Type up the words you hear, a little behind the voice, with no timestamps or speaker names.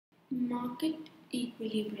Market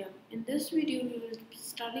equilibrium. In this video, we will be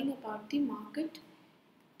studying about the market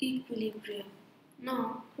equilibrium.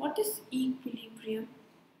 Now, what is equilibrium?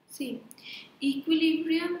 See,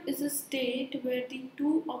 equilibrium is a state where the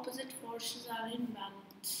two opposite forces are in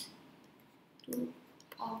balance. Two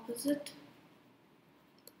opposite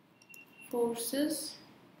forces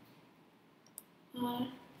are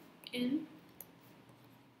in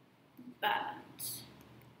balance.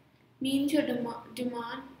 Means your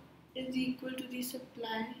demand is equal to the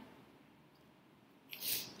supply.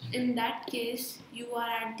 In that case, you are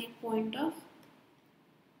at the point of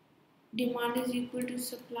demand is equal to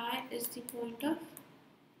supply is the point of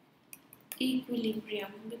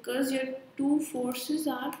equilibrium, because your two forces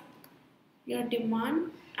are your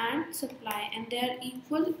demand and supply and they are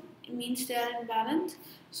equal, means they are in balance.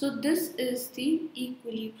 So this is the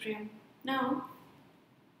equilibrium. Now,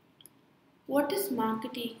 what is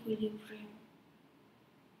market equilibrium?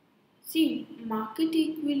 See, market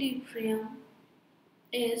equilibrium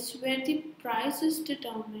is where the price is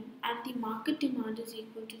determined and the market demand is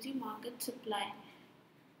equal to the market supply.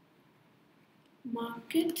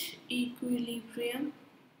 Market equilibrium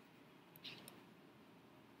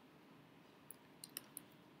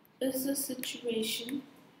is a situation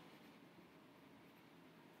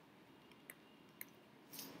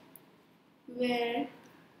where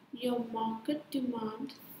your market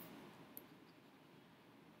demand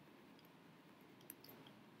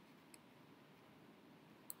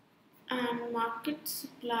and market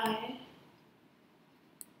supply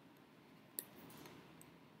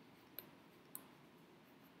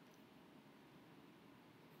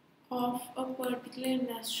of a particular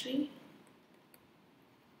industry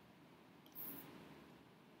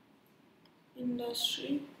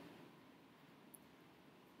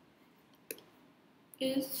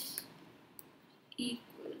is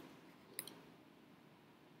equal,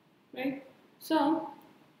 right? So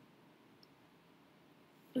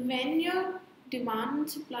when your demand and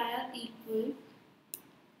supply are equal,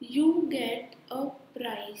 you get a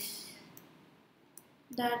price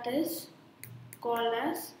that is called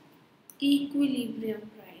as equilibrium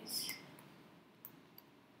price.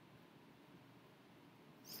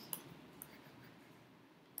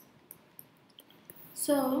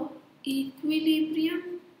 So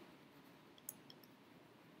equilibrium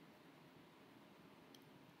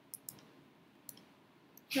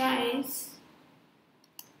price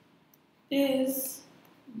is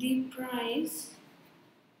the price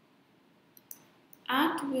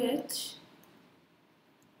at which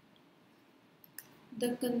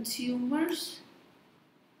the consumers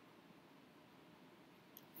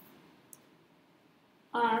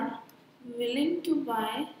are willing to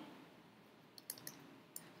buy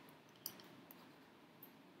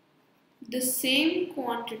the same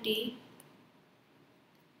quantity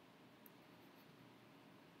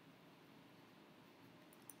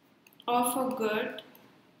of a good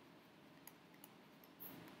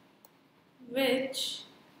which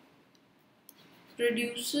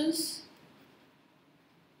producers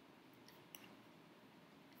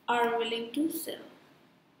are willing to sell.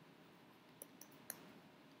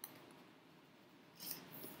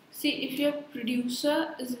 See, if your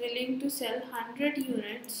producer is willing to sell 100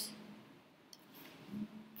 units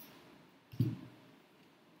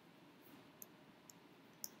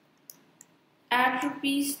at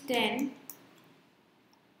 ₹10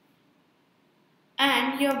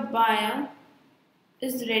 and your buyer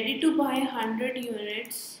is ready to buy 100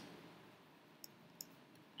 units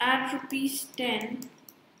at ₹10,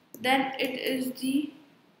 then it is the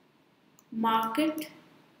market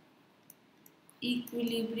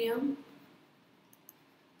equilibrium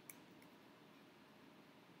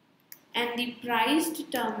and the price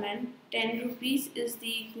determined 10 rupees is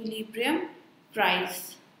the equilibrium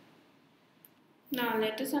price. Now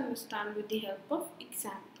let us understand with the help of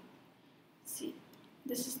example. See,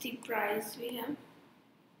 this is the price we have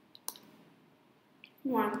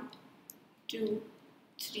 1, 2,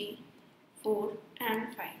 3, 4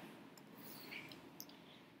 and 5.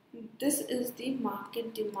 This is the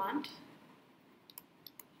market demand,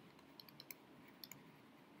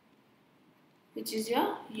 which is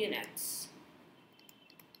your units.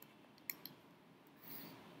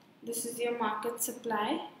 This is your market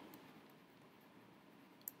supply,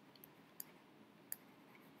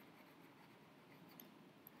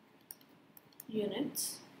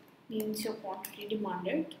 units means your quantity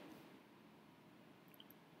demanded,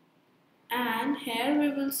 and here we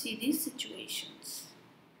will see these situations.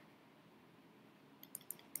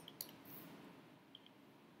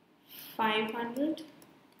 500,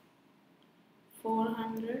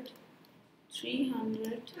 400,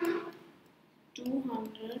 300,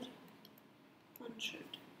 200,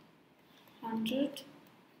 100,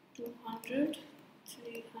 200,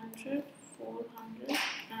 300, 400 and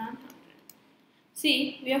 100.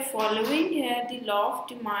 See, we are following here the law of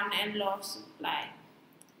demand and law of supply.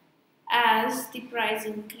 As the price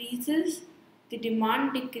increases, the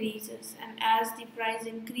demand decreases, and as the price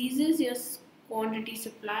increases, your quantity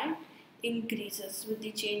supply increases with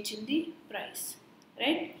the change in the price,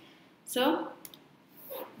 right? So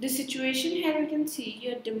this situation here we can see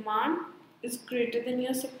your demand is greater than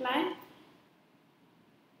your supply.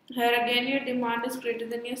 Here again your demand is greater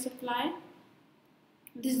than your supply.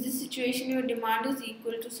 This is the situation, your demand is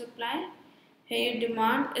equal to supply. Here your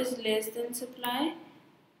demand is less than supply.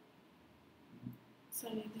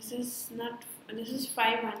 Sorry, this is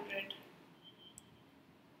 500.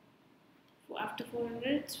 After 400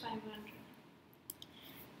 it's 500.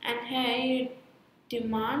 And here your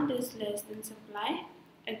demand is less than supply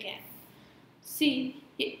again. See,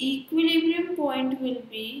 your equilibrium point will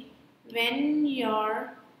be when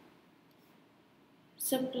your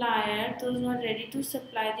supplier, those not ready to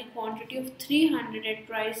supply the quantity of 300 at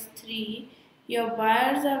price 3, your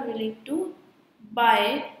buyers are willing to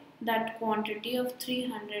buy that quantity of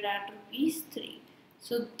 300 at rupees 3.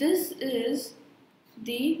 So this is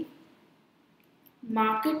the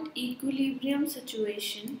market equilibrium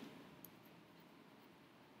situation.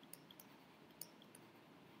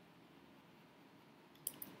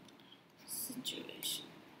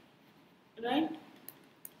 Right?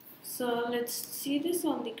 So let's see this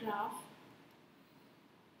on the graph.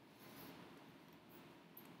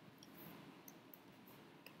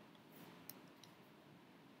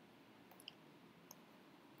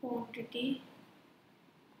 Quantity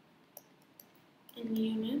in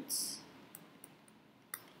units.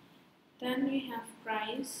 Then we have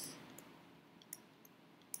price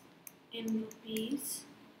in rupees.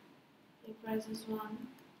 The price is 1,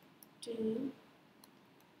 2,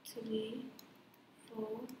 3, 4,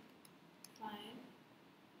 5,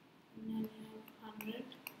 and then you have 100,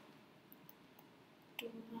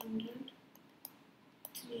 200,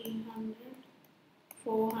 300,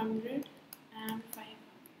 400 and 500.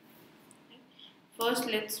 Okay. First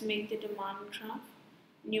let's make the demand graph.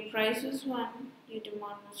 When your price was 1, your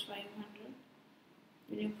demand was 500.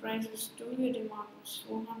 When your price is 2, your demand was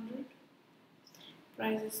 400.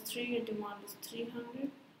 Price is 3, your demand is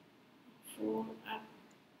 300. 4 at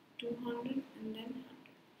 200 and then 100.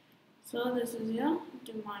 So this is your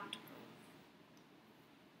demand curve.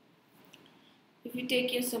 If you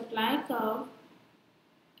take your supply curve,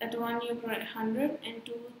 at 1 you put 100, and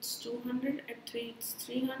 2 it's 200, at 3 it's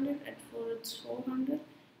 300, at 4 it's 400,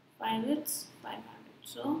 5 it's 500.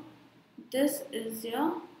 So this is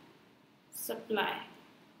your supply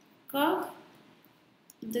curve.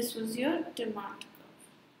 This was your demand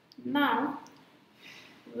curve. Now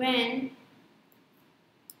when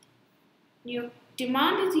your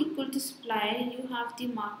demand is equal to supply, you have the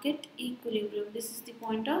market equilibrium. This is the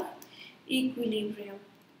point of equilibrium.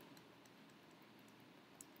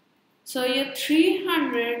 So your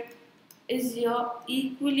 300 is your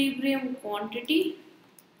equilibrium quantity.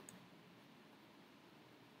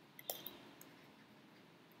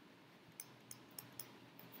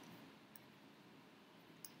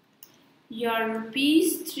 Your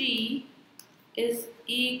rupees 3 is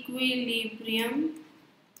equilibrium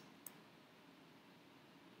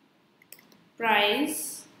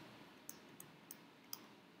price,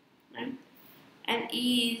 right? And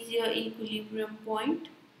E is your equilibrium point.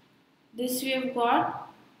 This we have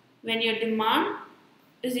got when your demand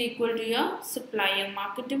is equal to your supply. Your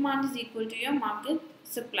market demand is equal to your market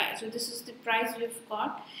supply. So this is the price we have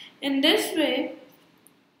got. In this way,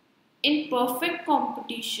 in perfect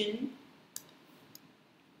competition,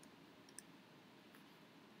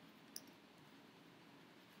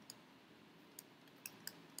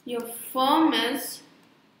 your firm is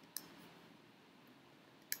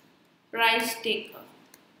price taker,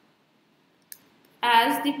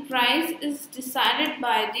 as the price is decided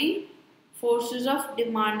by the forces of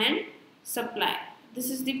demand and supply. This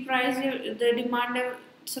is the price the demand and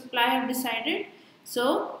supply have decided.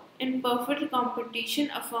 So in perfect competition,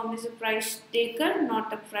 a firm is a price taker,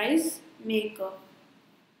 not a price maker.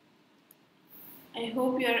 I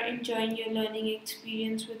hope you are enjoying your learning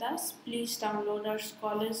experience with us. Please download our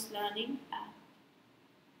Scholars Learning